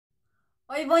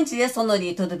Oi, bom dia,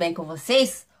 Sonori, tudo bem com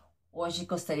vocês? Hoje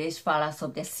gostaria de falar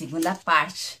sobre a segunda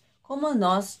parte, como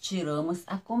nós tiramos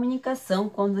a comunicação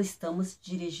quando estamos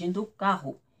dirigindo o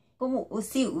carro, como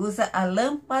se usa a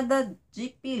lâmpada de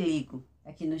perigo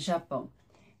aqui no Japão.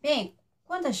 Bem,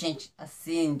 quando a gente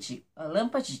acende a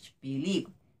lâmpada de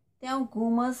perigo, tem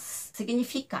alguns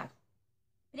significados.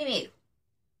 Primeiro,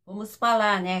 vamos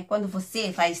falar, né? Quando você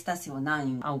vai estacionar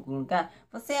em algum lugar,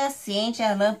 você acende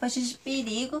a lâmpada de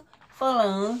perigo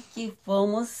falando que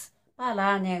vamos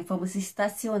parar, né? Vamos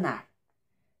estacionar.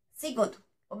 Segundo,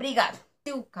 obrigado.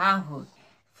 Se o carro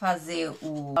fazer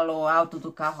o valor alto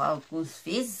do carro algumas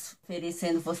vezes,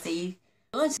 oferecendo você ir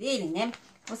antes dele, né?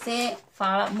 Você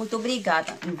fala muito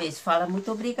obrigada. Em vez de falar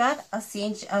muito obrigada,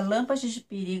 acende a lâmpada de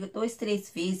perigo 2, 3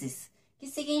 vezes, que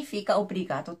significa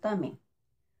obrigado também.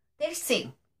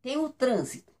 Terceiro, tem o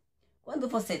trânsito. Quando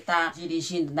você está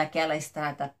dirigindo naquela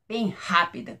estrada bem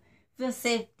rápida,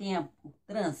 você tem o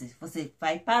trânsito, você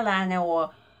vai parar, né? Ou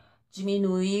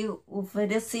diminuir a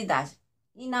velocidade.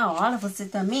 E na hora você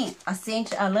também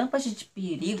acende a lâmpada de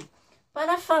perigo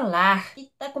para falar que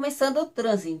está começando o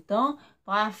trânsito. Então,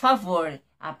 por favor,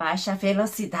 abaixe a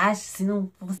velocidade,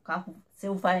 senão o carro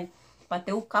seu vai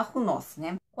bater o carro nosso,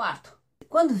 né? Quarto,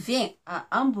 quando vem a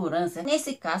ambulância,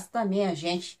 nesse caso também a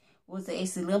gente usa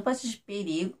esse lâmpada de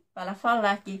perigo para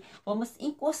falar que vamos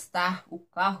encostar o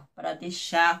carro para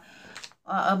deixar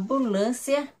a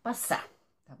ambulância passar,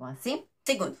 tá bom assim?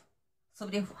 Segundo,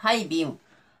 sobre o raio.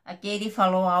 Aqui ele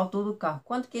falou alto do carro.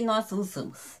 Quanto que nós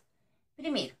usamos?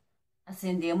 Primeiro,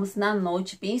 acendemos na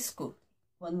noite bem escuro,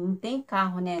 quando não tem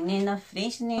carro, né? Nem na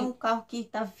frente, nem o carro que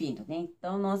tá vindo, né?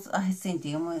 Então nós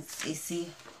acendemos esse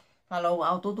falou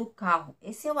alto do carro.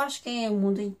 Esse eu acho que é o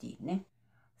mundo inteiro, né?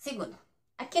 Segundo,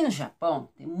 aqui no Japão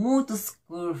tem muitas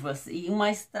curvas e uma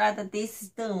estrada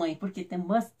desse tamanho, porque tem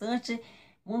bastante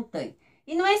montanha.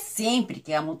 E não é sempre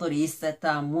que a motorista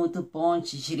está muito bom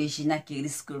de dirigir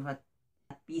naqueles curvas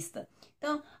da pista.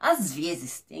 Então, às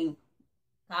vezes, tem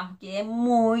carro que é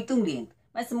muito lento,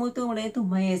 mas muito lento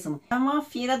mesmo. É uma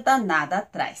fila danada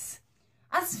atrás.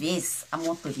 Às vezes, a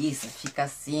motorista fica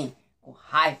assim, com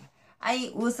raiva,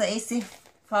 aí usa esse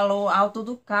falou alto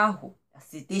do carro,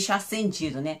 assim, deixa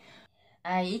acendido, né?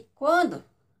 Aí, quando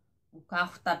o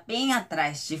carro está bem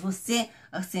atrás de você,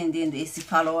 acendendo esse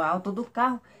farol alto do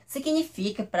carro,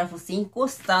 significa para você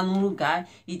encostar num lugar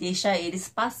e deixar eles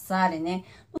passarem, né?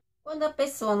 Quando a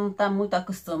pessoa não está muito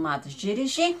acostumada a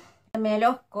dirigir, a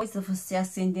melhor coisa é você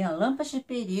acender a lâmpada de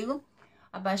perigo,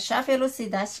 abaixar a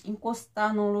velocidade,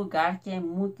 encostar num lugar que é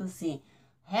muito assim,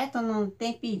 reto, não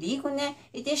tem perigo, né?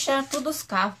 E deixar todos os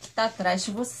carros que estão atrás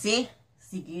de você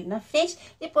seguir na frente,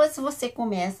 depois você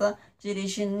começa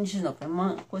dirigindo de novo, é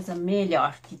uma coisa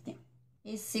melhor que tem.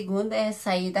 E segundo é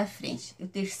sair da frente. E o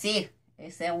terceiro,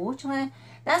 esse é o último, é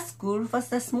das curvas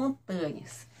das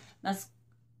montanhas.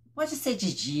 Pode ser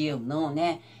de dia ou não,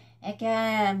 né? É que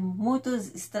é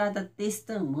muitas estradas desse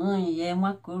tamanho e é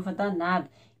uma curva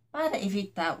danada. Para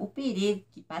evitar o perigo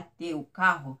que bater o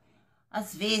carro,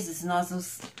 às vezes nós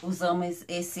usamos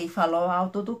esse farol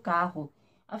alto do carro,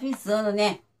 avisando,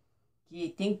 né? Que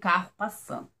tem carro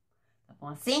passando, tá bom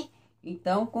assim?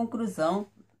 Então, conclusão,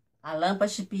 a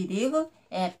lâmpada de perigo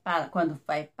é para quando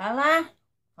vai parar,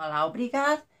 falar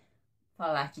obrigado,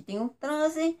 falar que tem um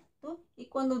trânsito e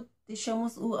quando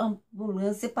deixamos a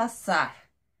ambulância passar.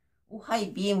 O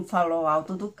raio falou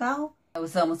alto do carro,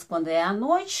 usamos quando é à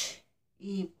noite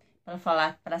e para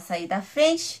falar para sair da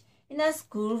frente e nas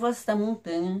curvas da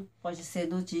montanha, pode ser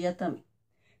do dia também,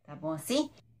 tá bom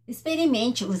assim?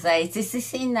 Experimente usar esses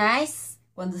sinais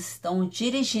quando estão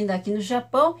dirigindo aqui no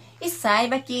Japão e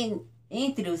saiba que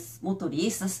entre os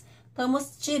motoristas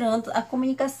estamos tirando a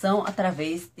comunicação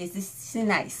através desses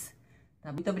sinais.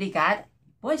 Tá? Muito obrigada.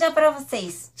 Bom dia para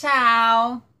vocês.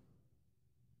 Tchau!